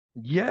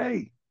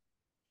Yay!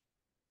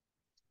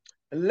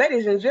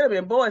 Ladies and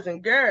gentlemen, boys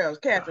and girls,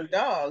 cats and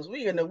dogs,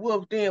 we in the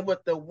wolf den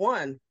with the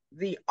one,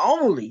 the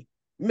only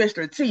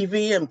Mr.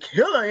 TVM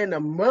Killer in the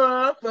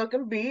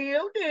motherfucking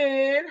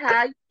building.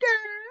 How you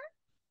doing?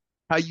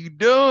 How you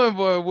doing,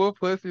 boy? Wolf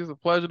Pussy, it's a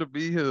pleasure to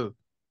be here.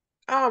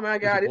 Oh my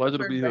It's a God, it's a pleasure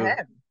to pleasure be to here.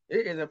 have you.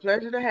 It is a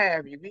pleasure to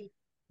have you.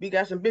 We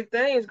got some big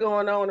things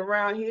going on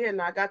around here,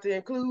 and I got to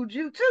include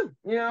you too.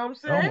 You know what I'm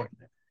Oh saying? my.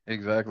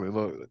 Exactly.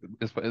 Look,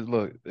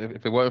 look.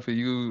 If it wasn't for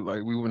you,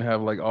 like we wouldn't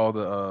have like all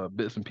the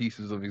bits and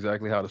pieces of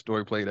exactly how the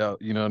story played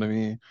out. You know what I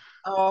mean?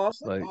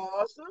 Awesome, Like,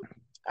 awesome.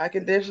 I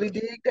can so, definitely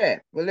dig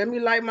that. Well, let me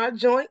light my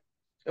joint,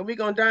 and we're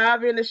gonna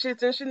dive into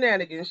shits and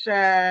shenanigans,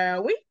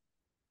 shall we?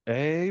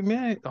 hey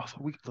man. Also,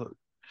 we look.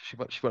 She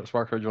about to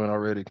spark her joint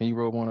already. Can you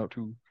roll one up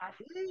too?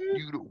 Mhm.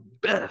 You the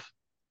best.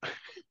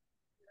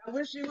 I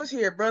wish you was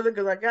here, brother,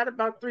 because I got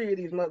about three of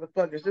these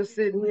motherfuckers just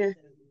sitting here,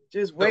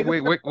 just waiting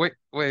Wait, for. wait, wait,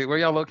 wait. Where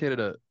y'all located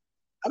at?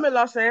 I'm in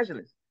Los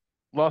Angeles.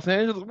 Los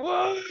Angeles?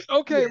 What?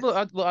 Okay, look,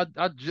 Yes.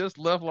 I just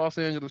left Los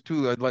Angeles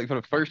too. Like for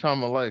the first time in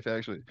my life,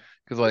 actually,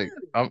 because like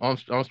Really?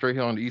 I'm straight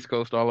here on the East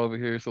Coast, all over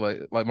here. So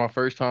like my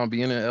first time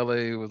being in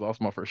LA was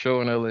also my first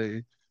show in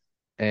LA,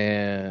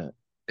 and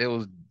it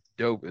was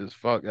dope as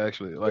fuck.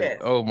 Actually, like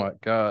Yes. oh my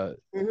God,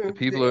 the The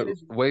people are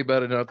energy. way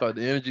better than I thought.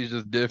 The energy is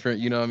just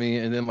different, you know what I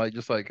mean? And then like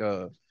just like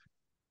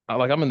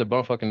I'm in the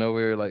bumfucking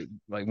nowhere, like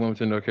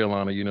Wilmington, North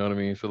Carolina, you know what I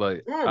mean? So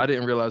like I Mm,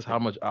 didn't realize how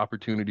much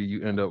opportunity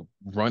you end up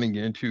running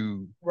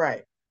into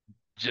right.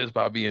 just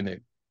by being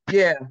there.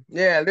 Yeah.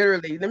 Yeah.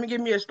 Literally. Let me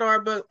give me a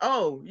Starbucks.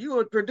 Oh, you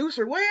a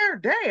producer? Where?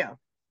 Damn.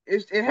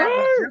 It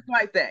happens Right. just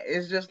like that.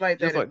 It's just like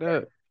that. Just like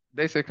that.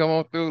 They said, "Come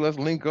on through, let's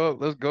link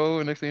up, let's go."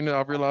 And next thing you know,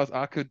 I realized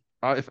I could.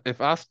 If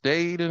I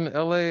stayed in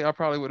LA, I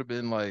probably would have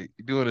been like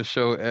doing a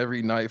show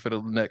every night for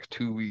the next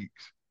 2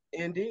 weeks.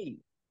 Indeed.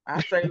 I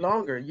say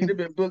longer. You'd have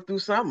been booked through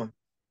summer.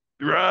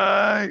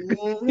 Right.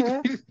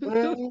 Mm-hmm.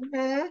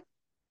 Mm-hmm.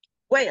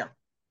 Well,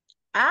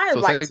 I'd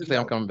So like safe to to say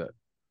I'm know. coming back.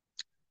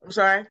 I'm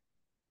sorry.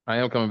 I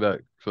am coming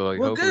back. So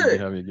like, Well, hopefully you can good.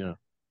 have me again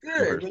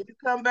in Good. person. When you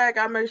come back,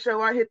 I'll make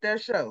sure I hit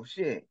that show.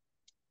 Shit.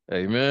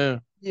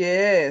 Amen.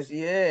 Yes,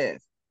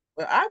 yes.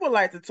 But I would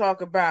like to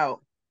talk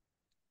about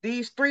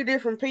these three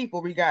different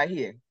people we got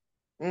here.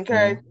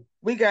 Okay. Mm-hmm.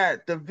 We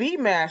got the V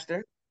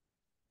Master,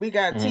 we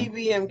got Mm-hmm.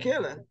 TVM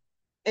Killer,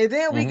 and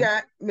then we Mm-hmm.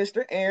 got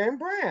Mr. Aaron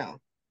Brown.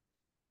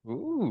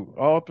 Ooh,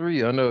 all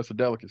three. I know it's a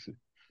delicacy,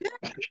 Yeah,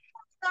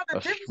 now the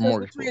a differences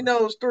between smorgasbord.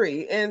 those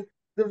three. And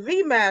the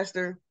V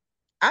Master,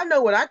 I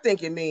know what I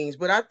think it means,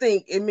 but I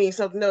think it means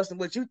something else than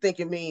what you think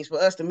it means for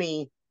us to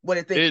mean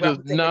It what does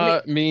we think it means.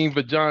 not mean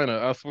vagina.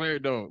 I swear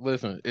it don't.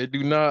 Listen, it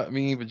do not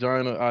mean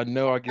vagina. I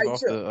know I give Are you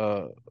off sure?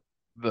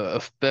 the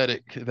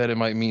aesthetic that it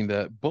might mean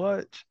that,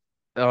 but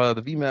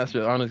the V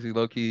Master honestly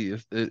low key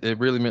it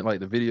really meant like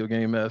the video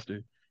game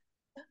master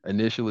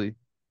initially.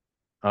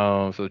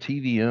 So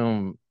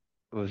TVM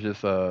was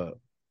just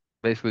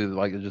basically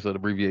like just an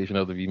abbreviation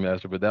of the V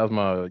Master, but that was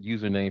my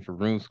username for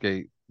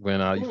RuneScape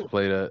when I used to Mm,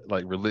 play that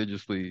like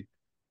religiously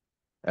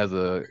as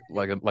a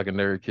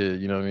nerd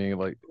kid, you know what I mean?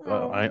 Like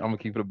I'm oh, gonna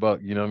keep it a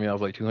buck, you know what I mean? I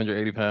was like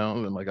 280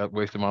 pounds and like I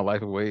wasted my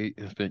life away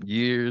and spent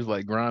years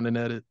like grinding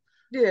at it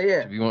yeah,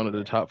 yeah. to be one of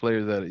the top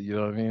players at it, you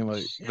know what I mean?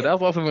 Like, but that Shit.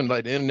 was also when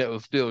like the internet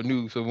was still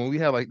new. So when we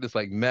had like this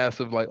like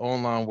massive like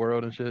online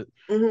world and shit,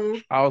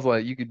 Hmm. I was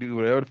like, you could do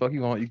whatever the fuck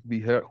you want. You could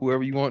be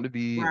whoever you want to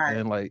be, Right,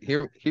 and like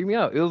hear me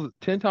out. It was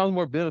 10 times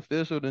more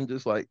beneficial than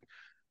just like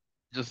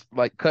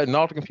cutting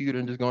off the computer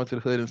and just going to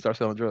the hood and start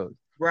selling drugs.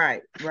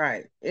 right,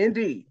 right.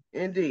 Indeed,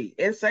 indeed.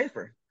 And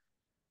safer.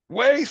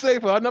 Way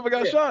safer. I never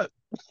got Yeah, shot.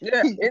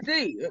 yeah,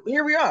 indeed.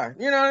 Here we are.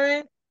 You know what I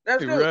mean?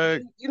 That's good.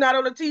 Right. You're not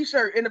on a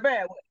t-shirt in a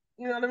bad way.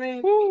 You know what I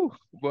mean? Woo.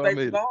 Boy, I Thank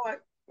the made Lord.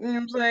 You know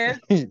what I'm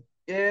saying? it.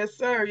 Yes,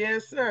 sir.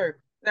 Yes, sir.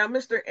 Now,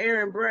 Mr.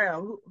 Aaron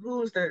Brown,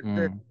 who's the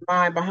Mm.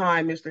 mind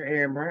behind Mr.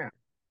 Aaron Brown?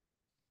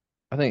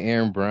 I think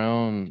Aaron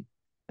Brown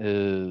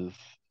is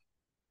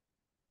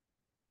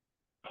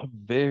a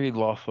very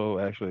lost soul,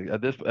 actually.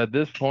 At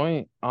this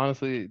point,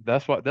 honestly,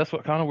 that's what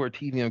kind of where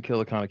TVM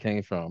Killer kind of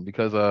came from.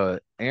 Because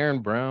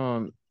Aaron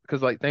Brown,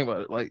 because like think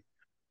about it, like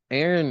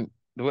Aaron,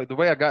 the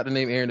way I got the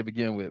name Aaron to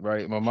begin with,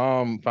 right? My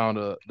mom found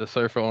the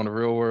surfer on the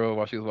Real World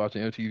while she was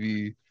watching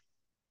MTV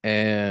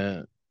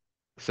and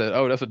said,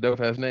 "Oh, that's a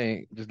dope ass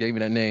name." Just gave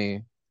me that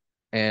name.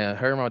 And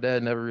her and my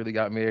dad never really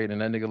got married,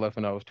 and that nigga left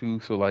when I was 2.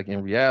 So like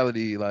in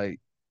reality,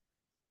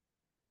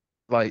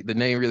 like the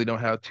name really don't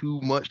have too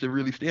much to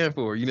really stand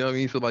for. You know what I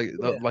mean? So like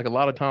Yeah. like a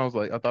lot of times,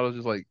 like I thought it was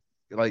just like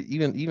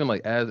even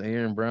like as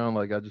Aaron Brown,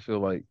 like I just feel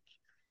like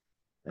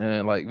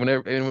and like when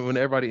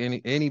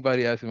everybody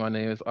anybody asks me my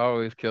name, it's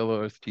always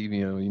Killer or it's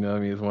TVM. You know what I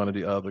mean? It's one or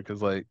the other.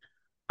 Because like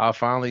I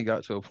finally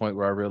got to a point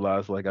where I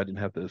realized like I didn't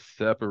have to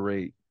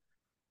separate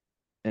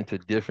into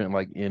different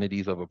like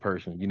entities of a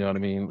person. You know what I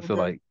mean? So Hmm.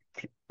 like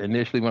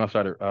initially when I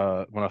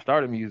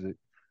started music,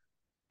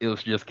 it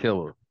was just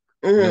Killer,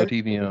 no Hmm.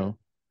 TVM.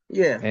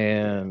 Yeah.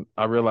 And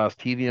I realized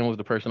TVM was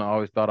the person I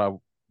always thought I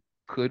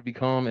could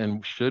become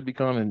and should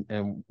become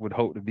and would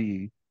hope to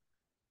be.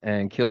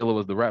 and Killa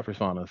was the rap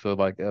persona. So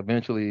like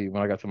eventually,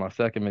 when I got to my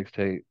second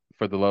mixtape,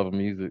 For the Love of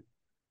Music,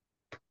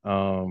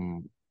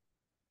 um,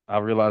 I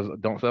realized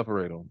don't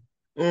separate them.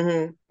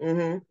 Mm-hmm. Be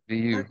Mm-hmm. I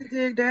you. could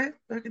dig that.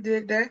 I could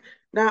dig that.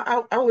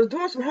 Now, I was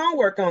doing some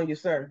homework on you,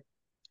 sir,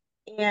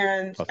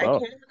 and What's I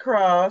up? came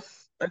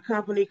across a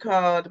company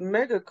called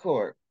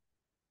Megacorp.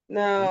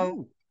 Now,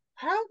 Ooh.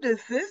 how did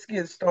this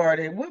get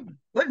started?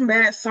 What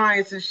mad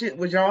science and shit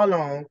was y'all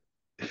on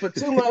for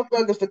two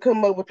motherfuckers to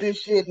come up with this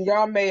shit, and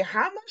y'all made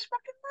how much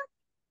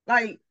fucking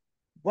money? Like,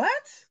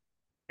 what?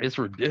 It's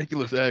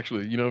ridiculous,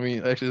 actually. You know what I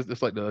mean? Actually,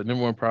 it's like the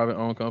number one private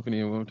owned company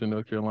in Wilmington,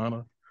 North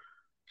Carolina.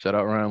 Shout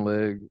out Ryan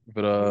Legg.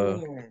 But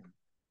Man.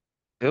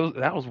 it was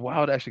that was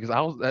wild actually because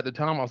I was at the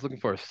time I was looking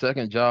for a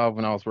second job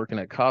when I was working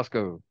at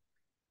Costco,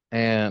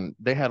 and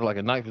they had like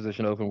a night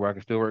position open where I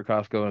could still work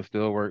Costco and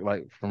still work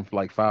like from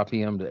like 5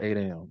 p.m. to 8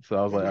 a.m. So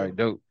I was like, all right, Mm-hmm.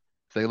 dope.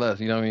 Say less.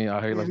 You know what I mean? I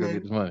hey, let's go get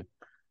Mm-hmm. this money.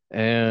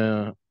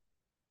 And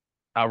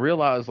I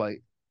realized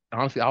like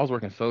honestly, I was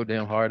working so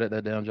damn hard at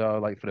that damn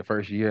job. Like for the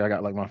first year, I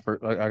got like my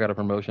first, like, I got a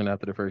promotion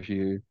after the first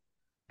year,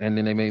 and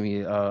then they made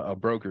me a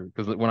broker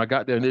because when I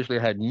got there initially,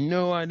 I had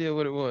no idea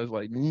what it was,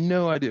 like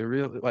no idea,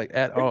 really, like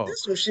at Ain't all.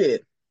 this some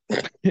shit?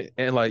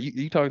 And like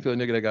you talking to a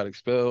nigga that got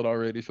expelled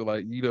already, so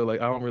like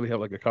like I don't really have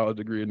like a college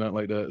degree or nothing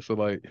like that. So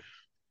like,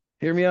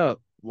 hear me out.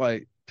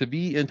 Like to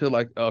be into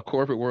like a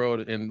corporate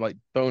world and like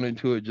thrown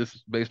into it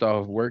just based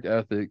off of work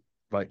ethic,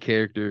 like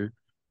character,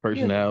 Yeah.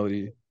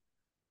 personality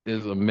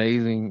is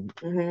amazing.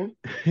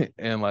 Mm-hmm.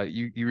 And like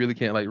you really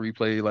can't like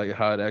replay like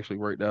how it actually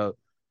worked out.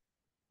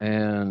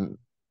 And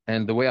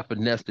and the way I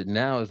finessed it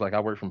now is like I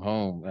work from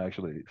home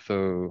actually.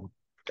 So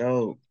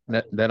Dope.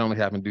 that only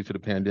happened due to the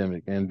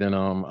pandemic. And then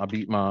I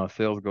beat my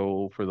sales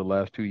goal for the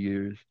last 2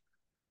 years.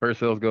 First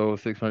sales goal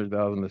was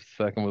 600,000. The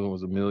second one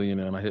was 1 million,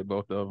 and I hit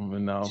both of them.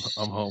 And now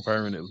I'm home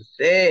permanently.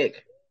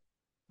 Sick.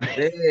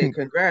 Sick.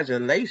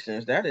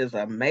 Congratulations. That is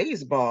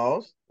amaze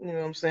balls. You know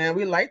what I'm saying?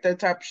 We like that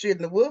type of shit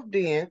in the wolf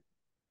den.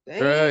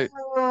 Right.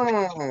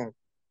 Damn.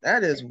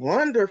 That is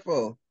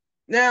wonderful.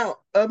 Now,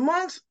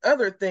 amongst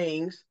other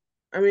things,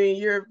 I mean,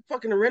 you're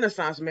fucking a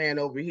Renaissance man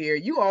over here.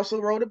 You also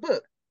wrote a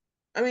book.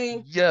 I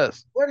mean,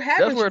 Yes. what That's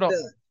haven't where you it all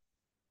done?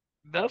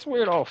 that's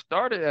where it all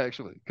started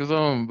actually. Cause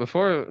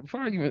before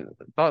I even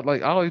thought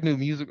like I always knew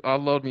music, I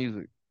loved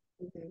music,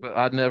 Hmm. but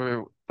I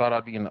never thought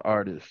I'd be an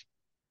artist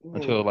Hmm.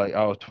 until like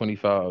I was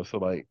 25. So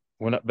like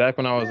back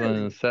when I was in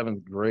Really?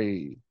 seventh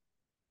grade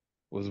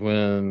was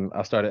when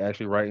I started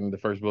actually writing the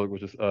first book,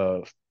 which is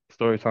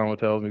Story Time Will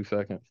Tell's New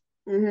Seconds.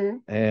 Hmm.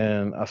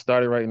 And I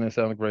started writing in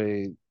seventh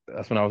grade.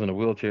 That's when I was in a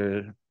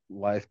wheelchair.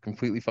 Life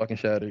completely fucking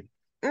shattered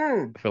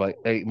Mm. for like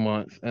 8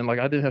 months, and like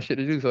I didn't have shit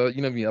to do. So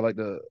you know me, I like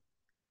to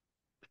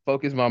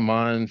focus my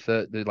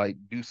mindset to like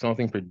do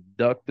something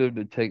productive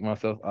to take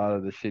myself out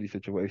of the shitty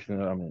situation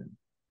that I'm in.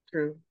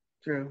 True.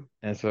 True.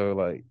 And so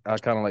like I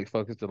kind of like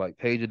focus to like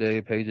page a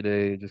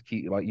day, just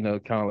keep like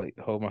kind of like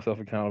hold myself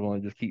accountable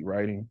and just keep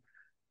writing.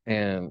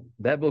 And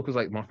that book was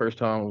like my first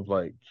time was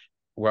like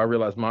where I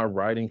realized my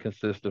writing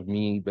consists of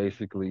me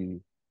basically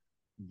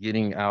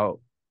getting out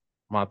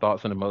my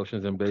thoughts and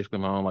emotions and basically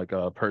my own like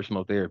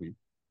personal therapy.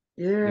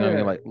 You know what I mean?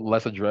 Yeah. Like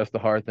let's address the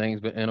hard things,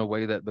 but in a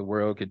way that the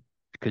world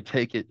could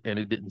take it and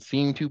it didn't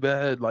seem too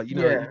bad. Like,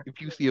 Yeah. if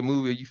you see a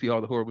movie, you see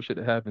all the horrible shit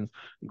that happens,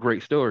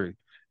 great story.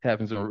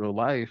 Happens in real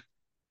life,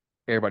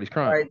 everybody's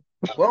crying.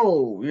 Like,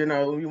 whoa,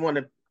 you want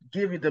to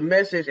give you the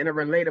message in a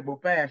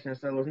relatable fashion.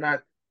 So it's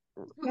not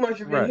too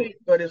much of a Right. hit,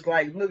 but it's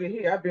like, look at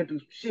here, I've been through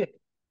some shit.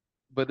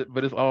 But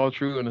it's all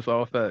true and it's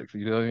all facts.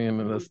 You know what I mean?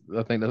 And Hmm. that's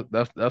I think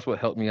that's what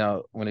helped me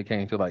out when it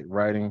came to like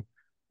writing,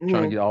 trying to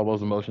Hmm. get all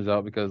those emotions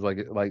out because like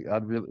I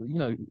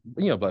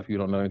really black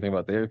people don't know anything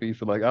about therapy.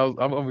 So like I'm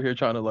over here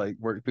trying to like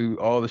work through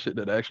all the shit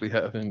that actually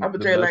happened I'm gonna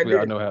the tell you best like way I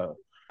this. know how.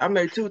 I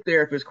made two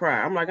therapists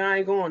cry. I'm like, I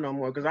ain't going no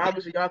more because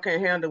obviously y'all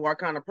can't handle what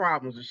kind of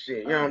problems and shit.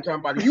 You know what I'm talking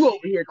about? You over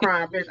here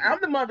crying, bitch. I'm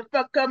the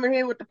motherfucker coming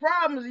here with the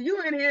problems, and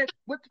you in here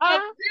with the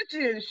fucking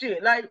bitches and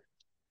shit. Like,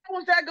 how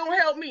was that gonna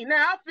help me? Now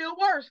I feel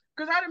worse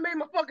because I done made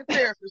my fucking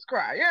therapist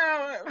cry.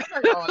 Yeah,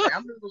 fuck all that.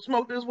 I'm just gonna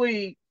smoke this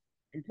weed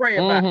and pray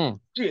about Mm-hmm.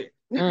 it. Shit.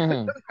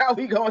 Mm-hmm. How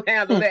we gonna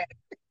handle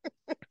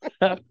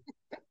that?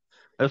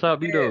 That's how it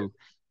be Yeah. though.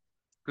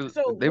 Because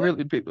So they what?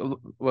 really people.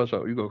 Well,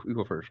 so you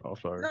go first. I'm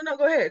sorry. No, no,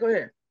 go ahead, go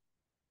ahead.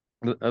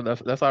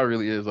 That's how it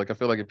really is. Like I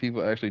feel like if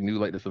people actually knew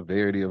like the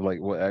severity of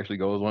like what actually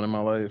goes on in my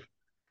life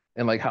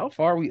and like how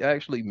far we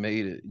actually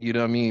made it. You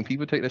know what I mean?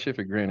 People take that shit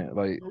for granted.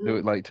 Like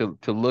Hmm. like to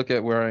look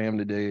at where I am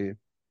today,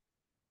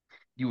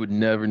 you would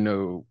never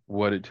know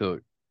what it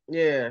took.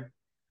 Yeah.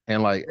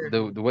 And like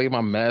Yeah. the way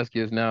my mask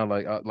is now,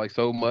 like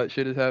so much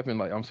shit has happened.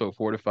 Like I'm so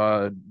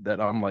fortified that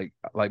I'm like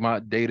my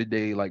day to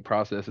day like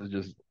process is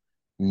just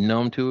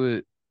numb to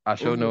it. I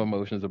show no Hmm.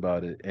 emotions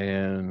about it,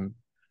 and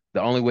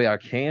the only way I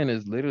can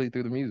is literally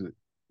through the music.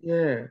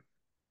 Yeah.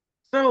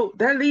 So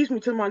that leads me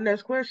to my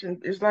next question.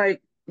 It's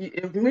like,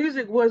 if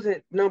music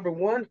wasn't number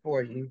one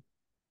for you,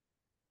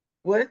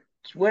 what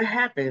what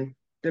happened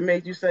that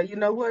made you say, you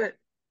know what,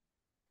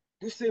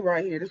 this it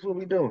right here, this is what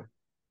we doing?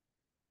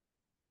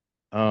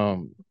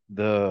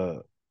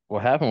 The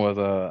what happened was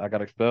I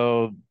got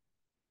expelled.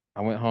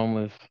 I went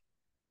homeless.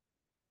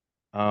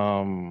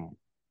 Um,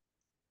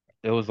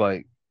 it was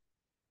like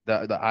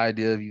the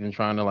idea of even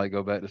trying to like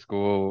go back to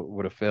school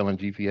with a failing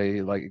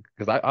GPA, like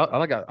because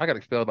I got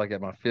expelled like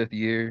at my fifth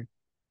year.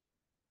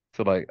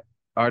 So like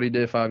I already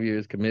did 5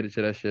 years, committed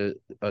to that shit,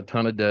 a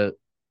ton of debt,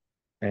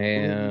 Mhm.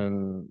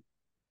 and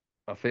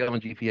a failing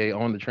GPA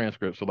on the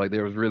transcript. So like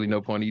there was really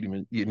no point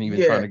even trying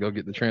Yeah, to go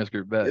get the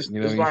transcript back. You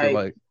know what it's I mean? So like,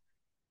 like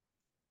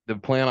the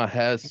plan I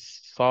had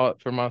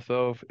sought for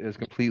myself is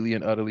completely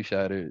and utterly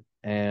shattered,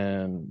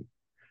 and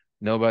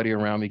nobody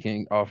around me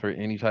can offer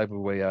any type of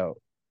way out.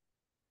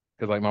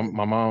 Because like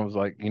my mom was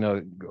like,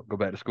 go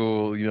back to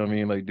school. You know what I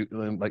mean? Like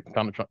like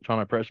kind of trying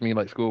to pressure me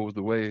like school was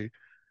the way.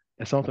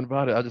 And something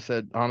about it, I just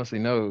said honestly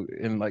no.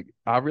 And like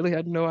I really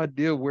had no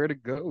idea where to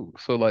go.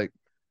 So like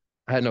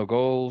I had no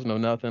goals, no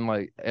nothing.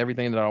 Like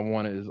everything that I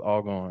wanted is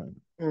all gone.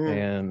 mhm.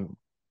 And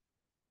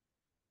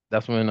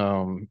that's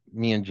when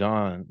me and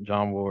John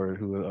Ward,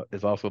 who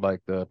is also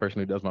like the person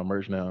who does my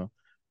merch now,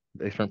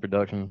 the Extreme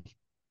Productions,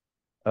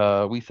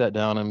 we sat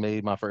down and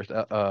made my first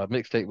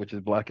mixtape, which is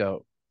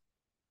Blackout,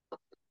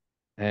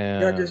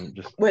 Y'all just and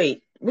just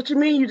wait. What you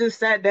mean? You just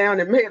sat down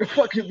and made a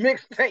fucking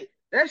mixtape?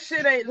 That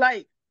shit ain't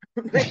like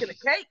making a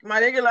cake,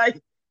 my nigga.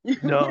 Like you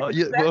no, just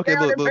yeah, sat well, okay, down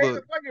look, and look, made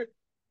look. a fucking.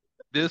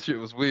 This shit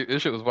was weird.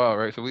 This shit was wild,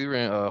 right? So we were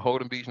in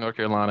Holden Beach, North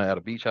Carolina, at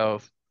a beach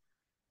house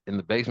in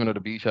the basement of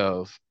the beach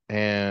house,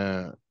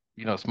 and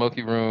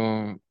smoky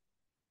room,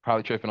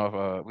 probably tripping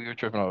off. We were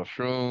tripping off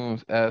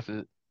shrooms,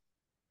 acid,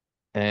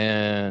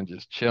 and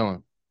just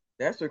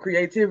That's the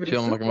creativity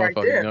chilling soup like a right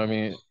motherfucker. You there. know what I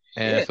mean?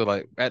 And Shit. so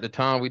like at the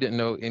time, we didn't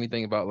know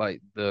anything about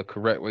like the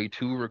correct way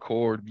to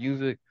record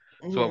music.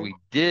 So what Mhm. we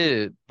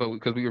did, but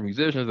because we were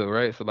musicians though,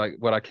 right? So like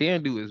what I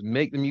can do is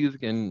make the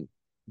music and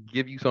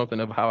give you something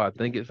of how I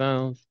think it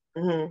sounds.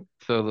 Mhm.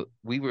 So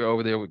we were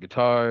over there with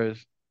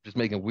guitars, just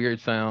making weird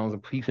sounds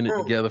and piecing it Mm.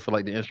 together for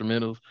like the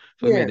instrumentals.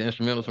 So we made the Yes.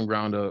 instrumentals from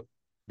ground up,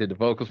 did the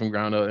vocals from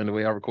ground up, and the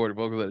way I recorded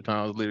vocals at the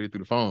time was literally through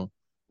the phone.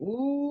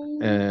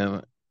 Ooh.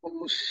 And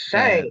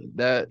Shame. and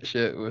that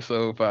shit was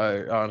so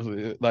fire,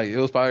 honestly. Like it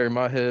was fire in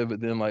my head, but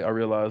then I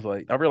realized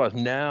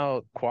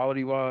now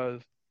quality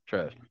wise,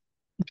 trash.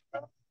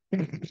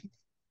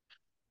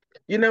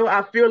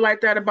 I feel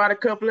like that about a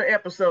couple of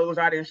episodes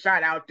I didn't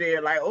shot out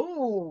there. Like,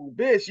 oh,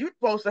 bitch, you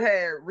supposed to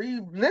have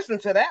re-listen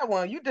to that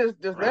one. You just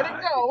let it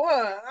Right. go,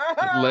 huh?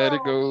 Let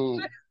it Oh, go.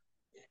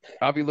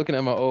 I'll be looking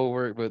at my old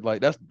work, but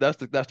like that's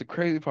the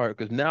crazy part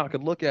because now I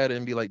could look at it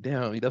and be like,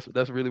 damn,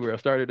 that's really where I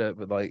started at.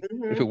 But like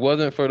if hmm it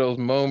wasn't for those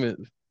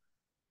moments,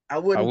 I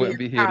I wouldn't be wouldn't as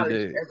be here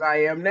polished today. as I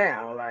am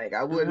now. Like,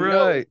 I wouldn't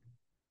know Right.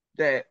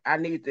 that I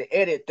need to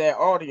edit that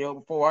audio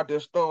before I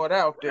just throw it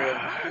out there.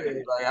 Shit,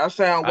 Right. like I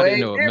sound I didn't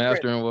way know what different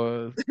mastering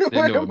was,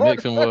 didn't with know the what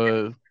mixing motherfucker.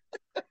 was.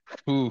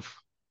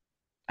 Oof.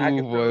 I Ooh,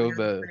 can boy, it totally was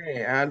bad.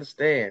 understand. I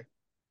understand.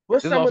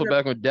 What's This is some of also the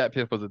back when Dat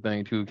Piff was a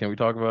thing too. Can we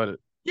talk about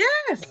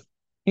yes,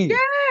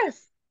 it?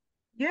 yes,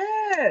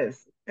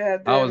 yes.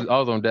 God I damn was it. I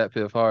was on that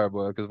Piff hard,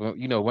 boy, because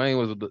Wayne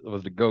was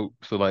the goat.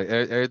 So like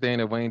everything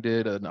that Wayne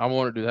did, I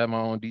wanted to have my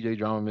own DJ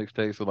drama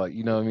mixtape. So like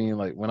what I mean,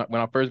 like when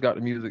I first got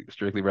the music,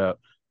 strictly rap,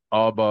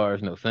 all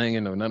bars, no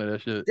singing, no none of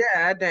that shit,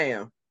 God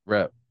damn.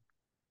 rap.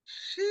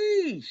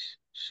 Sheesh.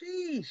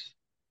 Sheesh.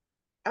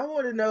 I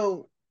want to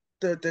know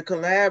the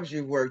collabs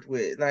you worked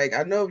with. Like,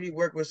 I know you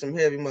worked with some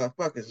heavy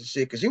motherfuckers and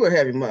shit, because you a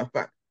heavy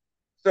motherfucker.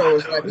 I So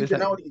it's like know you it's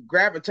can like, only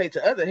gravitate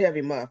to other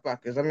heavy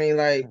motherfuckers. I mean,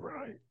 like,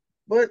 right.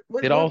 what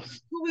It what all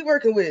who we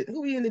working with?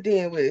 Who we in the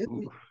den with?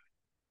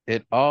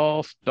 it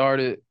all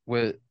started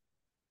with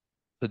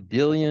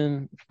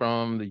Padillion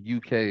from the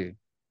UK.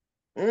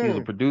 He was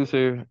a Mm,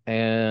 producer,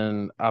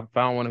 and I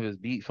found one of his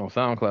beats on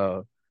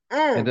SoundCloud.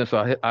 And mm. then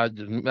so I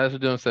just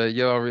messaged him and said,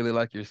 "Yo, I really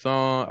like your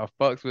song. I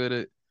fucks with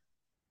it.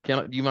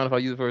 Do you mind if I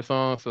use it for a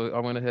song?" So I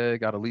went ahead,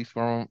 got a lease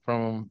from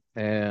him,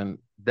 and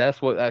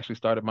that's what actually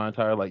started my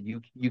entire like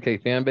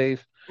UK fan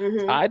base.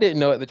 Mm-hmm. I didn't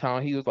know at the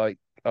time he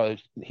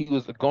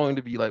was going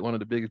to be like one of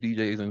the biggest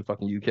DJs in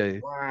fucking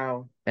UK,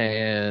 Wow.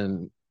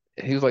 and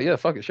he was like, "Yeah,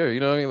 fuck it, sure, you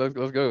know what I mean?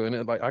 Let's go." And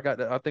then like I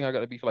think I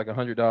got the beat for like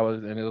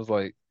 $100, and it was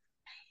like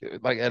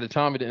at the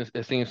time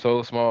it seemed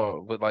so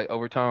small, but like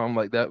over time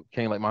like that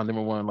became like my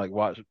number one like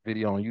watch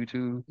video on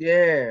YouTube.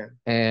 Yeah.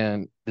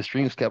 And the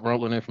streams kept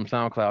rolling in from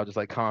SoundCloud just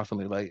like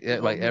constantly, like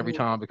every Mm-hmm.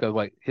 time because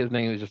like his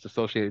name is just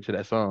associated to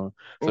that song.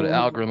 So the Mm-hmm.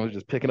 algorithm was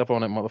just picking up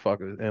on that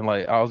motherfucker. And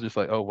like I was just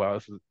like, oh wow,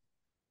 this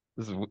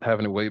is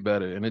having it way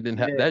better. And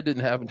Yeah. that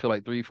didn't happen until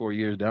like 3, 4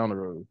 years down the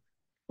road.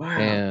 Wow.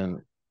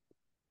 And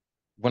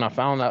when I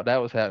found out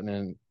that was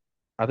happening,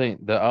 I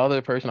think the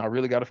other person I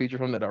really got a feature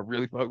from that I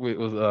really fucked with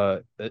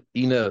was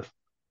Inez.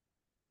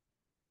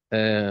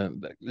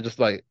 And just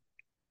like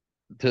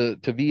to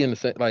be in the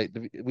same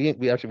we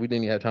didn't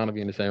even have time to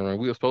be in the same room.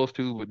 We were supposed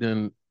to, but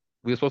then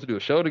we were supposed to do a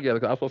show together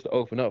because I was supposed to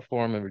open up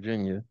for him in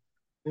Virginia.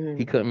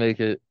 He Mm-hmm. couldn't make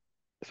it,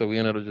 so we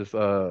ended up just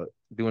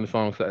doing the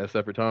songs at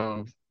separate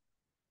times.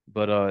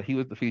 But he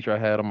was the feature I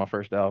had on my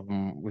first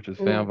album, which is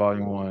Fan Mm-hmm.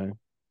 Volume One,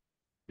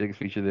 biggest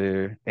feature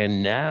there.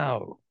 And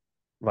now,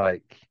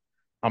 like,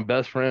 I'm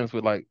best friends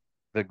with like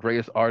the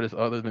greatest artist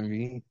other than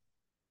me,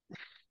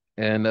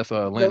 and that's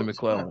Landon Dope as fuck.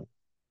 McClellan.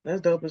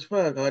 That's dope as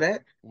fuck. Oh,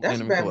 that's a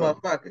Landon bad McClellan.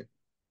 motherfucker.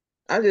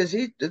 I just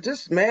he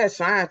just mad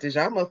scientist.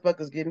 Y'all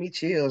motherfuckers give me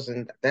chills,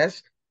 and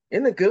that's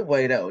in a good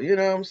way though. You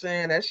know what I'm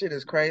saying? That shit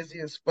is crazy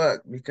as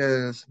fuck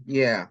because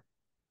yeah,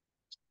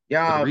 But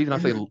y'all. the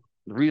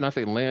reason I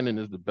say Landon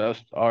is the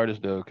best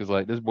artist though, because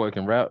like this boy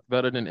can rap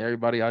better than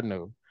everybody I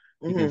know.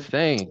 He can Hmm.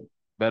 sing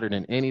better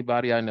than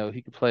anybody I know.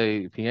 He can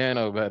play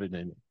piano better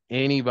than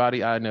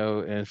anybody I know.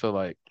 And so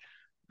like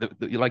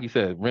like you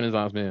said,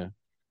 Renaissance man.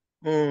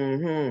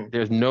 Hmm.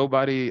 There's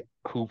nobody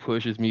who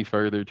pushes me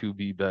further to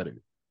be better.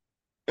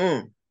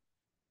 Mm.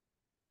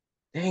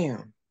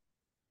 Damn.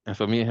 And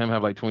so me and him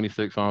have like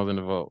 26 songs in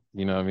the vault.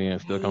 You know what I mean?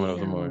 And still coming up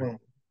with some more. Damn.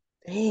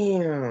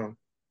 Damn.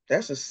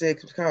 That's a sick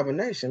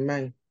combination,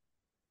 man.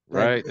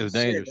 Like Right? real It's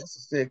shit. dangerous. That's a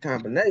sick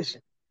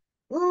combination.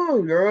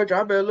 Oh, girl,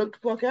 y'all better look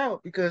the fuck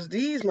out because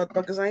these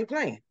motherfuckers ain't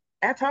playing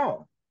at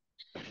all.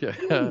 Yeah.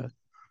 Ooh.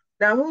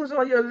 Now, who's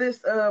on your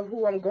list of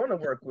who I'm going to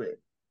work with?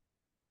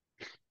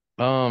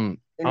 Anybody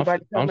I'm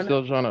coming up?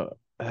 still trying to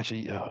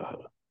actually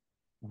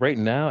right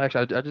now,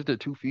 actually, I just did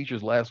two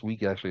features last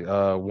week. Actually,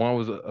 one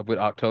was with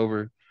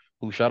October,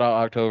 who shout out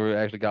October.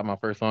 Actually, got my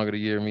first song of the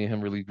year. Me and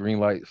him released Green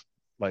Lights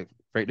like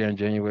right there in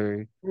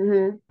January.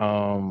 Mm-hmm.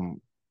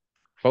 Um,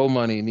 Faux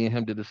Money. Me and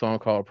him did the song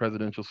called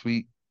Presidential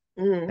Suite,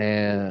 Mm-hmm.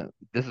 and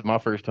this is my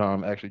first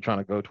time actually trying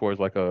to go towards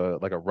like a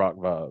rock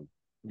vibe.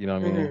 You know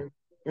what I mean?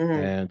 Mm-hmm.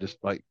 Mm-hmm. And just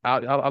like I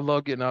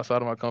love getting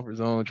outside of my comfort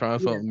zone, trying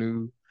Yeah. something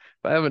new.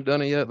 If I haven't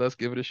done it yet, let's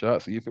give it a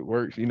shot, see if it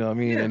works. You know what I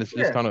mean? Yeah. And it's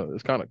just Yeah.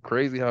 kind of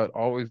crazy how it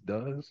always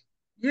does.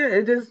 Yeah.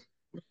 It just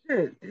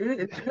shit.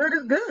 It's good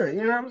is good.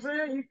 You know what I'm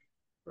saying?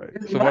 Right.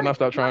 It's So why life not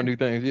start is trying life. new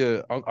things?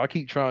 Yeah, I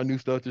keep trying new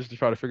stuff just to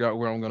try to figure out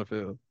where I'm gonna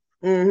fail.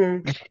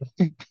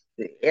 Mm-hmm.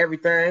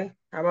 Everything.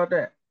 How about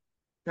that?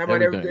 How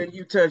about Everything. everything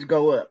you touch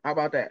go up? How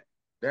about that?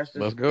 That's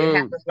Let's just it go.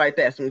 happens like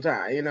that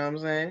sometimes. You know what I'm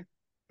saying?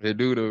 They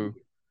do though.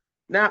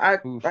 Now I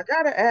Oof.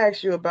 gotta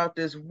ask you about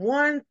this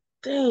one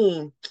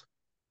thing.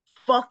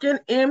 Fucking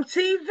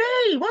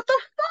MTV. What the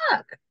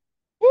fuck?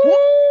 What,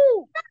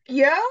 Woo!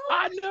 yo?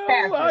 I know, I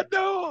Happened?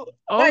 know.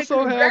 I'm Like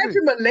so happy.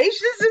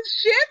 congratulations and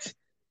shit.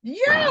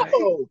 Right.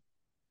 Yo,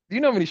 Do you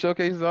know how many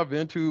showcases I've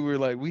been to where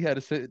like we had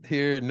to sit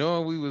here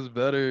knowing we was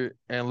better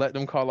and let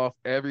them call off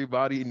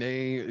everybody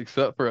name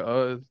except for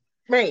us?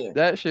 man.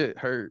 That shit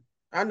hurt.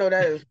 I know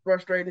that is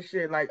frustrating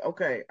shit. Like,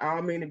 okay, I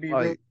don't mean to be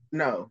rude. Like,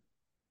 No,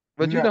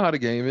 but you no. know how the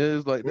game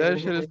is. Like that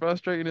shit is Hmm.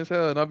 frustrating as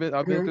hell. And I've been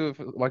Hmm. through it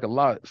for, like a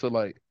lot. So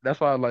like that's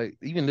why like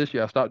even this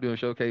year I stopped doing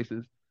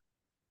showcases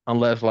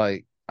unless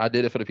like I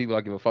did it for the people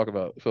I give a fuck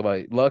about. So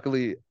like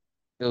luckily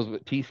it was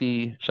with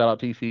TC. Shout out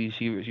TC.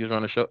 She was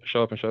trying to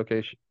show up and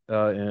showcase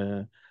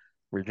in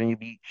Virginia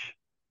Beach.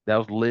 That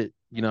was lit.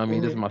 You know what I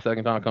mean? This is Hmm. my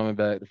second time coming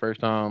back. The first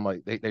time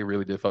like they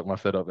really did fuck my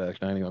setup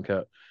actually. I ain't gonna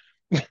cap.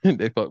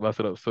 They fucked my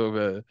setup so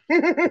bad.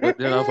 But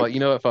then I was like, you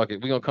know what, fuck it.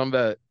 We gonna come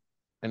back.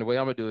 And the way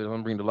I'm gonna do it is I'm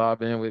gonna bring the live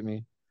band with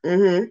me,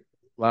 Hmm.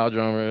 loud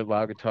drummer,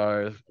 loud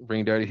guitars,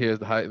 bring Dirty here as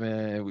the hype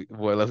man, and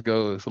boy, let's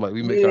go. So like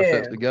we mix our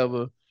sets Yeah.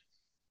 together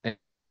and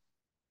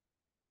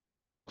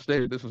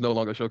stay. This was no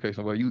longer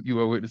showcasing. Well, you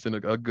are witnessing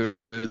a good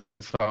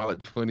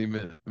solid 20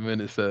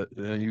 minute set,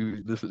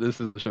 and this is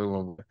the show,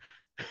 my boy.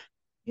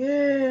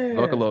 Yeah.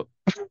 Buckle up.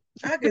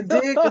 I could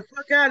dig the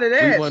fuck out of We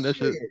that won that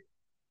shit. shit.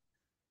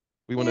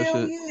 We won that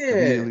Hell shit yeah.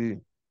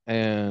 immediately,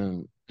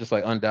 and just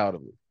like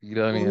undoubtedly, you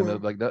know what I mean?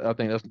 Hmm. Like that, I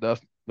think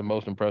that's the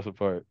most impressive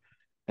part.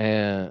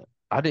 And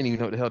I didn't even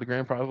know what the hell the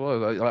grand prize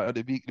was.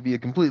 To be a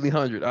completely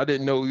hundred, I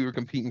didn't know we were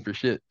competing for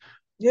shit. I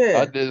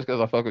Yeah. did this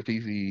because I fuck with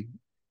TC.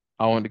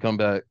 I wanted to come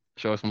back,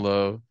 show some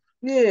love.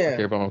 I care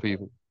Yeah. about my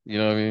people. You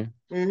know what I mean?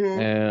 Hmm.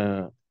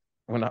 And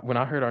when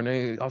I heard our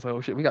name, I was like,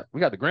 oh shit, we got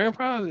the grand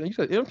prize. And you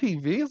said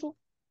MTV.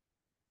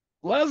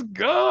 Let's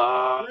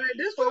go. Like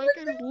this what we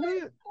Fucking is doing?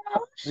 lit.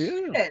 Oh Yeah.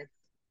 shit.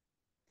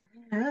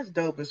 Man, that's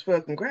dope as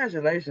fuck.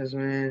 Congratulations,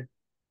 man.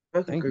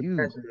 Fucking Thank you.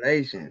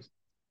 congratulations.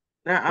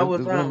 Now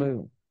It's been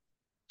amazing.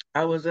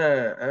 I was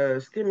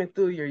skimming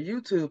through your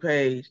YouTube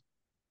page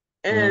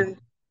Uh, and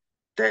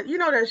that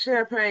that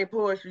champagne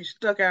poetry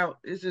stuck out.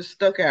 It just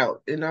stuck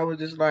out. And I was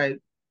just like,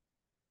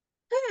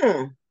 hmm,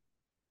 hmm.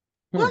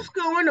 what's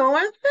going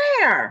on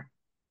there?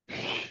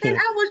 And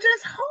I was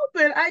just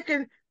hoping I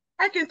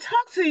can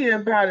talk to you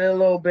about it a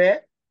little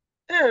bit,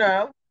 you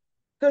know,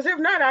 because if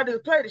not, I'll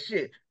just play the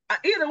shit.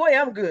 Either way,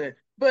 I'm good.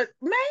 But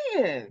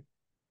man, did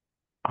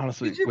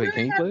Honestly, you wait, really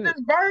can you have play to it?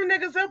 just burn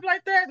niggas up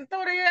like that and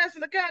throw their ass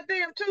in the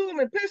goddamn tomb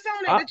and piss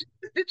on it? I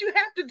Did you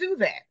have to do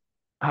that?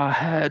 I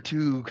had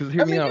to, cause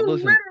hear I me mean, out. you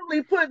Listen,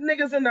 literally put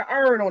niggas in the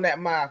urn on that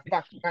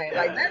motherfucker, man.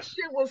 Like that yes.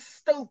 shit was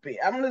stupid.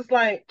 I'm just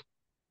like,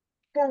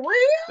 for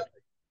real?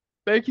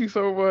 Thank you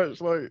so much.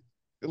 Like,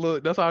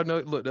 look, that's how I know.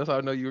 Look, that's how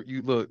I know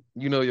you look.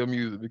 You know your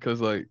music because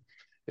like,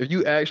 if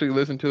you actually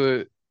listen to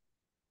it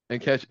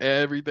and catch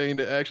everything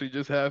that actually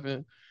just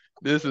happened,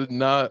 this is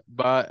not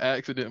by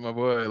accident, my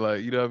boy.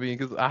 Like, you know what I mean?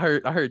 Because I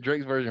heard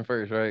Drake's version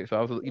first, right? So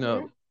I was,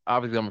 Mm-hmm.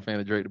 obviously I'm a fan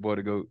of Drake, the boy,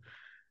 the goat.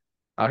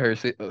 I heard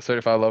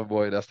Certified Lover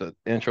Boy. That's the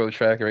intro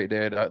track right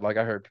there. Like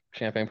I heard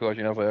Champagne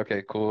Poetry, and I was like,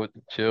 okay, cool,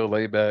 chill,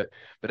 lay back.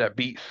 But that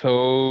beat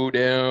so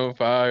damn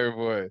fire,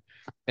 boy.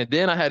 And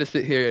then I had to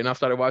sit here and I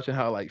started watching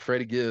how like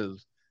Freddie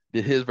Gibbs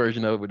did his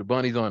version of it with the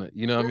bunnies on it.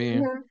 You know what I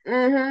mean?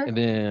 Mm-hmm. And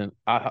then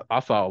I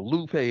saw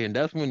Lupe, and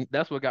that's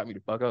what got me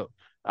to fuck up.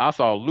 I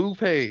saw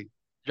Lupe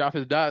drop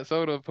his Diet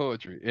Soda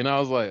poetry, and I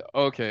was like,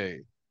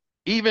 okay,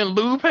 even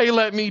Lupe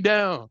let me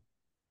down.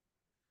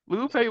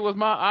 Lupe was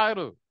my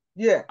idol.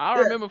 Yeah, I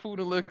yeah. remember Food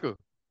and Liquor.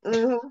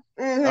 Mm-hmm. All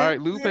Mm-hmm.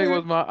 right, Lupe Mm-hmm.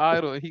 was my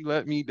idol, and he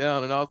let me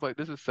down. And I was like,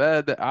 this is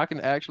sad that I can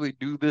actually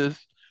do this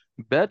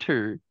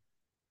better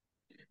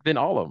than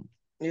all of them.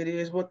 It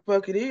is what the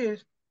fuck it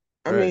is.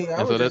 I Right. mean, I And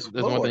was so just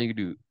that's one thing floored. you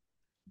can do.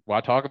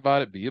 Why talk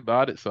about it? Be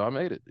about it. So I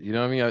made it. You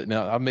know what I mean?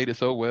 Now I made it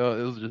so well.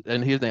 It was just,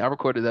 and here's the thing, I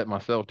recorded that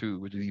myself too,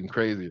 which is even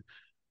crazier.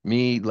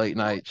 Me late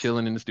night What?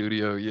 chilling in the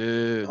studio,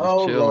 yeah, just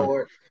Oh chilling.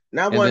 Lord.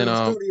 Not And one of then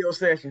them studio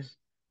sessions.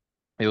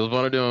 it was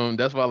one of them.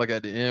 That's why like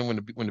at the end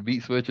when the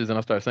beat switches and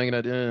I start singing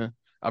at the end,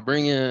 I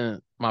bring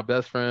in my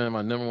best friend,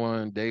 my number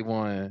one, day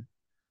one,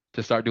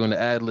 to start doing the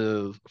ad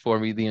libs for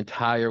me the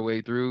entire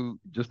way through,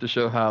 just to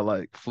show how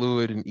like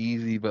fluid and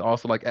easy, but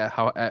also like at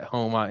how at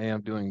home I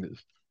am doing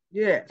this.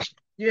 Yes,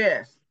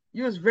 yes.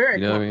 You was very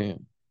You know what I comfortable.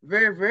 mean?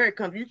 Very, very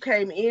comfortable. You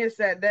came in,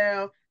 sat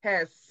down,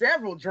 had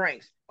several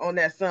drinks on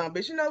that son.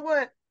 But you know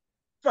what?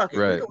 Fuck it.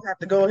 We Right. gonna have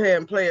to go ahead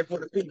and play it for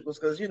the peoples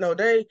because you know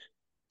they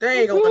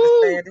ain't gonna Woo!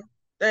 understand it.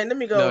 Then let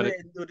me go No, ahead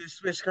and do this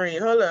switch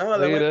screen. Hold on,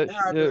 play wait a that minute.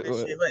 How I do shit.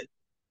 this shit? Wait.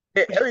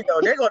 Here we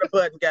go. There go the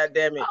button, god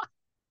damn it.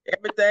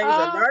 Everything's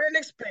a Ah. learning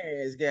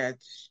experience, god.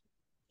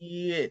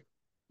 Yeah.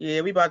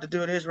 Yeah, we about to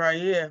do this right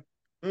here.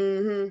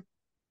 Mm-hmm.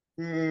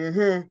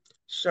 Mm-hmm.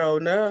 So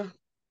now.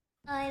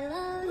 I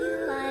love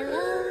you, I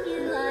love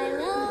you, I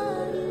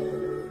love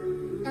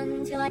you.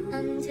 Until I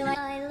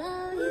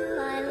love you,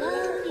 I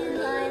love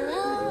you, I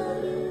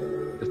love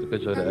you. It's the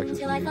picture of the exit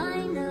Until I scene.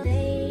 find the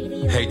lady.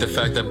 Hate the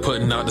fact that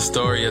putting out the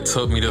story, it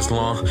took me this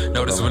long.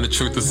 Notice when the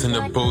truth was in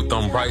the booth,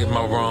 I'm righting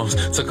my wrongs.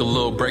 Took a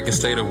little break and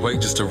stayed awake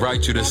just to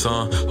write you this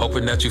song.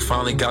 Hoping that you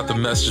finally got the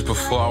message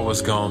before I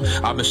was gone.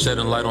 I've been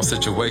shedding light on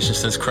situations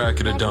since crack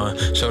of the dawn.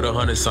 Showed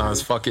 100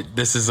 signs, fuck it,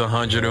 this is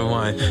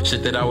 101.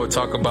 Shit that I would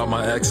talk about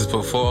my exes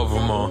before of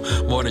them all.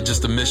 More than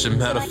just a mission,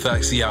 matter of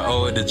fact, see I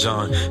owe it to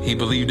John. He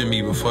believed in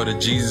me before the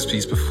Jesus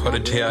piece, before the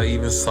day I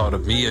even saw the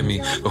me and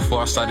me.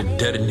 Before I started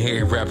dead and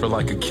hairy rapper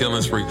like a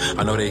killing spree.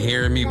 I know they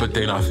hearing me, but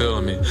they not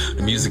feeling me.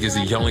 The music is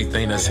the only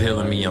thing that's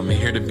healing me. I'm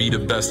here to be the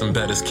best and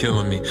better is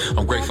killing me.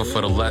 I'm grateful for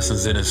the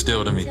lessons it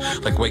instilled in me.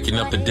 Like waking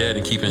up the dead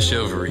and keeping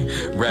chivalry.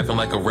 Rapping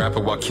like a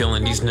rapper while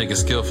killing these niggas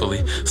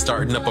skillfully.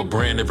 Starting up a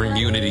brand to bring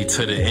unity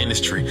to the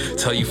industry.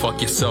 Tell you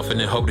fuck yourself and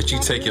then hope that you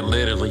take it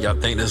literally. I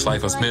think this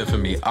life was meant for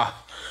me.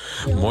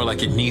 More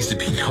like it needs to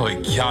be. No,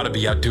 it gotta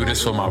be. I do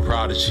this for my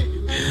prodigy.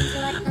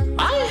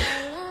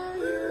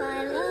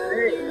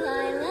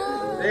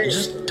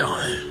 Just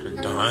dying.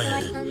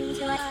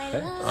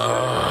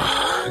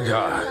 Oh,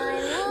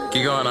 God.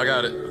 Keep going, I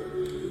got it.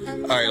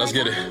 Alright, let's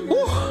get it.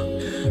 Woo.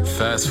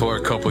 Fast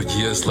forward a couple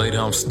years later,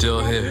 I'm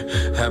still here.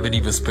 Haven't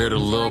even spared a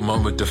little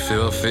moment to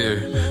feel fear.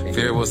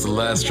 Fear was the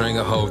last string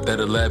of hope that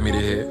it led me to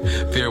here.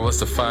 Fear was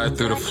the fire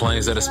through the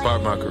flames that it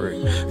sparked my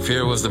career.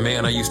 Fear was the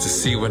man I used to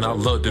see when I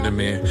looked in the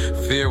mirror.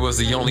 Fear was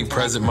the only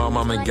present my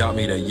mama got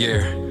me that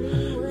year.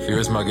 Fear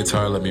is my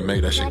guitar, let me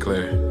make that shit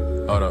clear.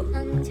 Hold up.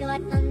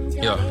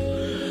 Yeah.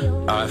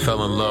 I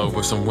fell in love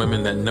with some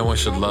women that no one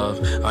should love.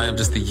 I am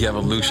just the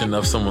evolution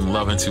of someone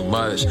loving too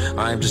much.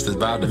 I am just the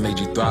vibe that made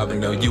you thrive and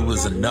know you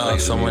was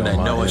enough. Someone that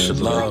no one should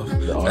love.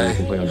 Hey,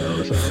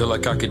 feel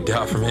like I could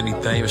die from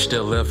anything but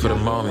still live for the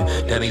moment.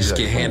 That ain't just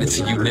get handed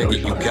to you, nigga.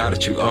 You got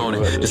it, you own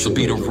it. This will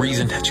be the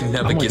reason that you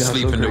never get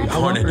sleep in the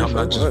morning. I'm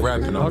not just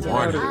rapping, I'm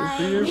warning. You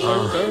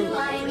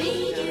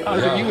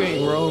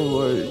ain't wrong,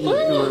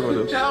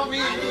 but Tell me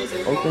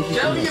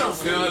you don't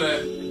feel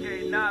that.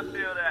 Not feel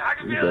that. I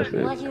can feel it.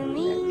 What you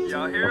mean?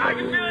 Y'all hear it? I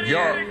can feel it. Yo.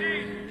 I'm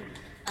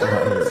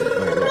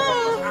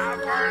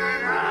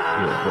burning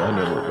up. I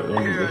know.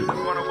 Here, I just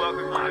want to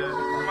welcome you to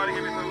somebody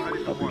give me some. I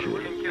just want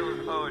King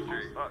Killa's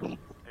poetry. I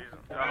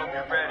hope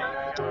you're ready.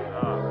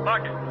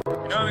 Fuck it.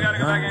 You know we gotta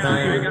go back in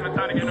here. You ain't got no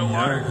time to get no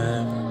water.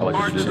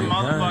 Orange is a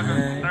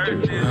motherfucker.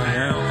 Thirsty as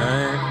hell.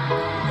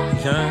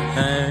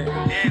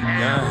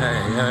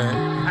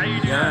 How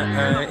you doing?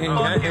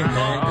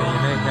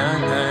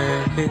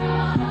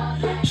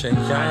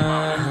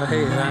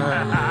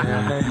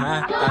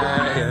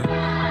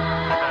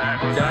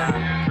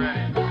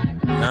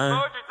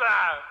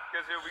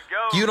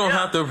 You don't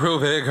have to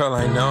prove it, girl,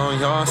 I know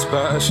you're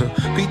special.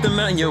 Beat the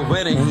man you're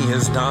with and he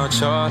is not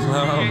your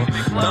level.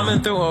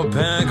 Thumbing through a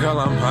pen, girl,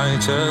 I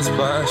might just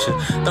splash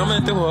it.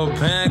 Thumbing through a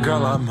pen,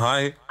 girl, I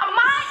might.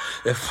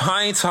 If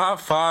I ain't top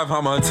 5,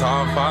 I'm a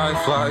top 5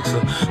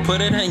 flexer.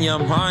 Put it in your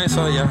mind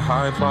so you're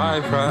high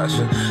blood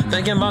pressure.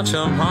 Thinking about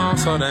your mom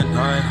so that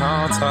night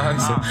I'll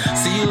text her.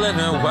 See you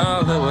living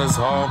well, it was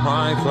all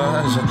my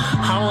pleasure.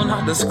 I will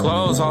not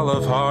disclose all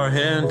of our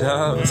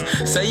endeavors.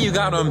 Say you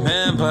got a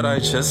man, but I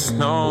just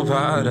know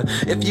better.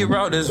 If you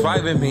wrote this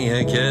vibe with me,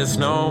 it gets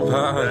no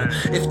better.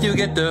 If you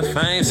get the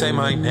fame, say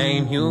my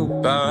name, you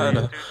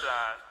better.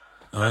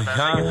 Take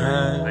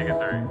it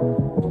three.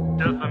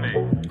 Just for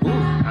me.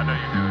 I know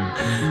you do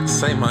it.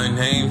 Say my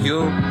name,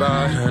 you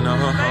better. No.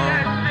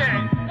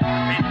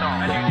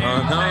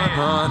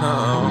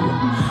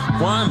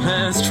 One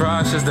man's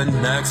trash is the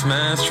next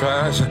man's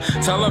treasure.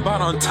 Tell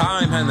about on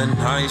time and the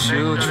nights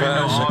you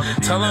treasure.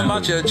 Tell him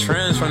about your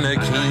trends from the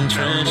king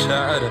trend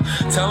shatter.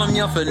 Tell him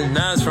your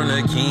finesse from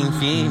the king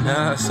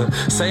finesse.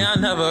 Say I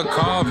never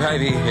called,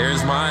 baby,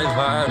 here's my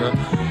letter.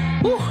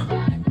 Woo.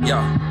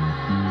 Yeah.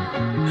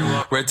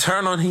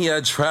 Return on the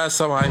address,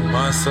 so I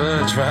must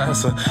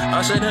address her.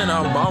 Ushered in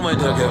a moment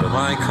to give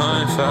my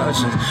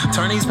confessions.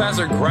 Turn these past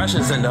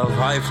aggressions into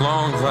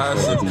lifelong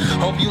lessons.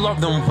 Hope you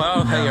love them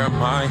well, they are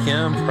my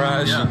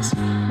impressions.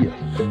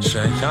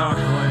 Shake your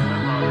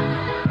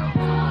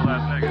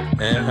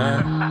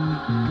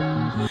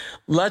hand.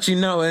 Let you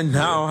know it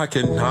now, I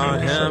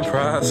cannot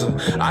impress her.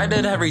 I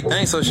did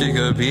everything so she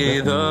could be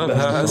the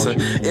best.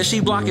 If she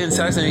blocking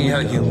texting,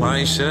 yeah, you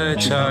might should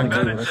check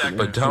it.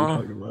 But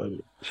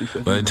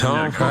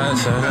don't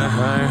press her.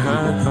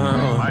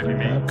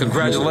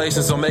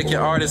 Congratulations on making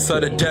artists of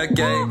the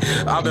decade.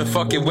 I've been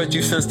fucking with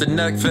you since the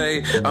neck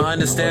fade. I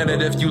understand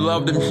that if you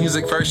love the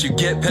music first, you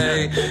get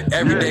paid.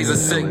 Every day's a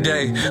sick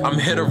day. I'm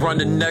here to run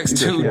the next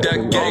 2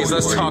 decades.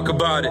 Let's talk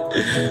about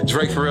it.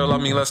 Drake for real, I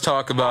mean, let's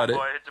talk about it.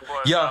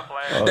 Yeah,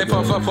 they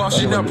puff up,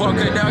 washing up,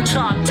 walking down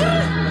chop.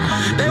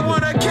 They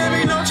wanna give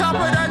me no chop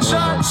with that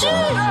chop.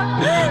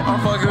 I'm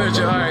fucking with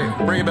you. All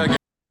right, bring it back.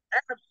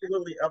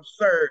 Absolutely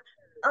absurd.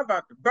 I'm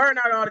about to burn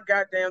out all the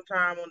goddamn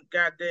time on the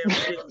goddamn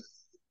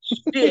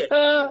shit.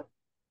 Lord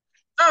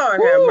have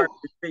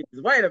mercy,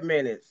 Jesus. Wait a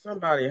minute.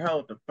 Somebody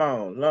hold the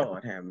phone.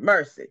 Lord have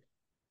mercy.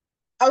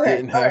 Okay.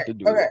 Didn't have to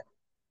do it.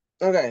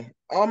 Okay.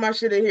 All my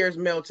shit in here is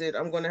melted.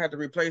 I'm gonna have to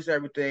replace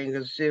everything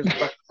because shit's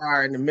fucking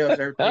fire and it melts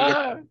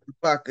everything.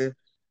 Fucker.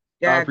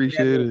 I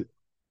appreciate it.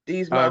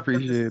 I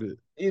appreciate it.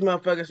 These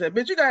motherfuckers said,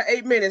 bitch, you got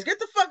 8 minutes. Get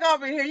the fuck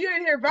over here. You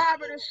in here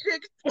vibing and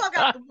shit. Get the fuck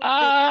out the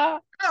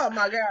Oh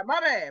my God. My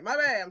bad.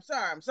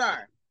 I'm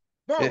sorry.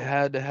 Boom. It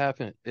had to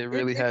happen. It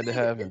really had to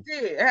happen.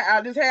 It did.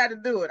 I just had to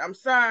do it. I'm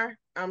sorry.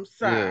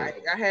 Yeah.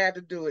 I had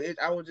to do it.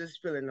 I was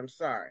just feeling I'm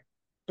sorry.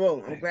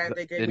 Boom. I'm glad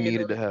they gave me a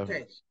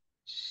notification.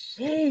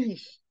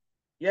 Sheesh.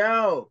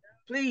 Yo,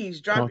 please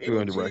drop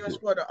energies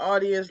for the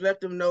audience. Let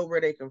them know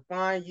where they can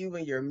find you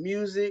and your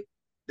music,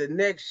 the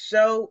next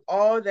show,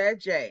 all that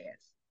jazz.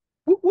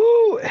 Woo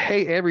woo!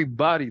 Hey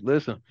everybody,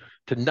 listen.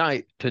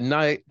 Tonight.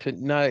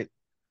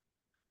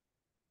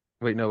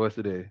 Wait, no, what's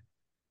the day?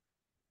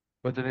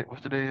 What's the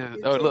day?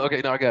 Oh, look,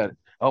 okay, no, I got it.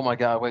 Oh my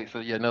God, wait. So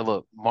yeah, no,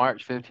 look,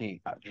 March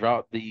 15th, I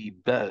dropped the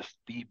best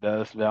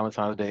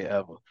Valentine's Day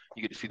ever.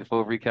 You get to see the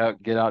full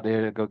recap. Get out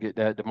there, go get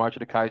that. The March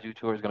of the Kaiju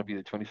tour is gonna be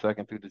the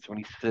 22nd through the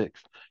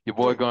 26th. Your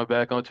boy going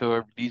back on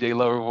tour. DJ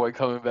Loverboy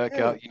coming back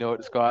out. You know what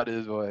the squad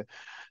is, boy.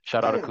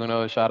 Shout out to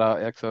Kuno, shout out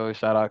EXO,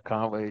 shout out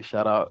Conway,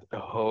 shout out the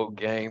whole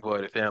gang,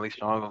 boy. The family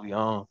strong will be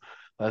on.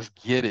 Let's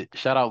get it.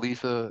 Shout out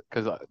Lisa,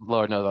 because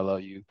Lord knows I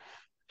love you.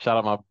 Shout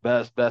out my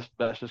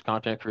bestest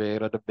content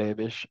creator, the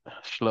baby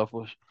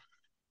Schluffles.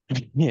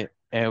 Yeah.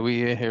 And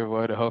we in here,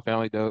 boy. The whole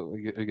family dope.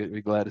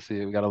 We glad to see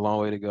it. We got a long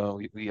way to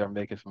go. We are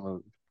making some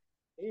moves.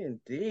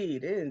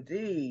 Indeed.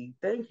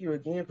 Thank you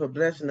again for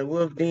blessing the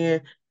Wolf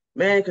Den.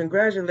 Man,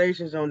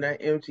 congratulations on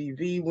that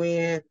MTV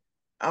win.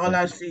 All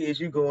I see is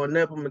you going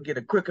up. I'm gonna get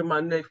a crick in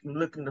my neck from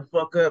looking the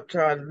fuck up,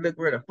 trying to look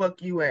where the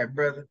fuck you at,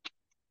 brother.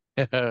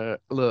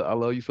 Look, I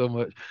love you so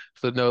much.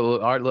 So no,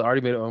 look, I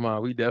already made up my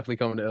mind. We definitely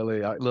coming to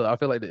LA. Look, I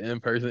feel like the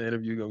in-person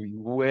interview gonna be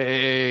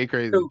way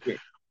crazy. Stupid.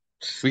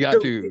 We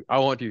got to. I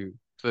want you.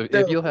 So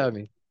if you'll have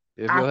me,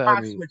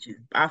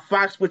 I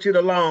fox with you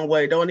the long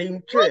way. Don't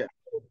even trip.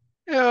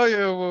 Hell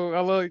yeah, well, I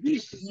love you.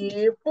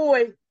 Yeah,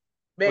 boy.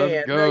 Man,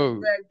 let's go.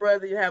 You back,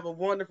 brother. You have a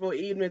wonderful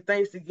evening.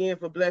 Thanks again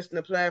for blessing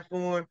the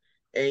platform.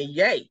 And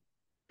yay,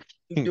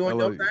 keep doing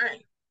your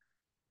thing.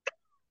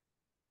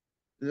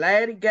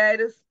 Lady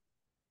Gators.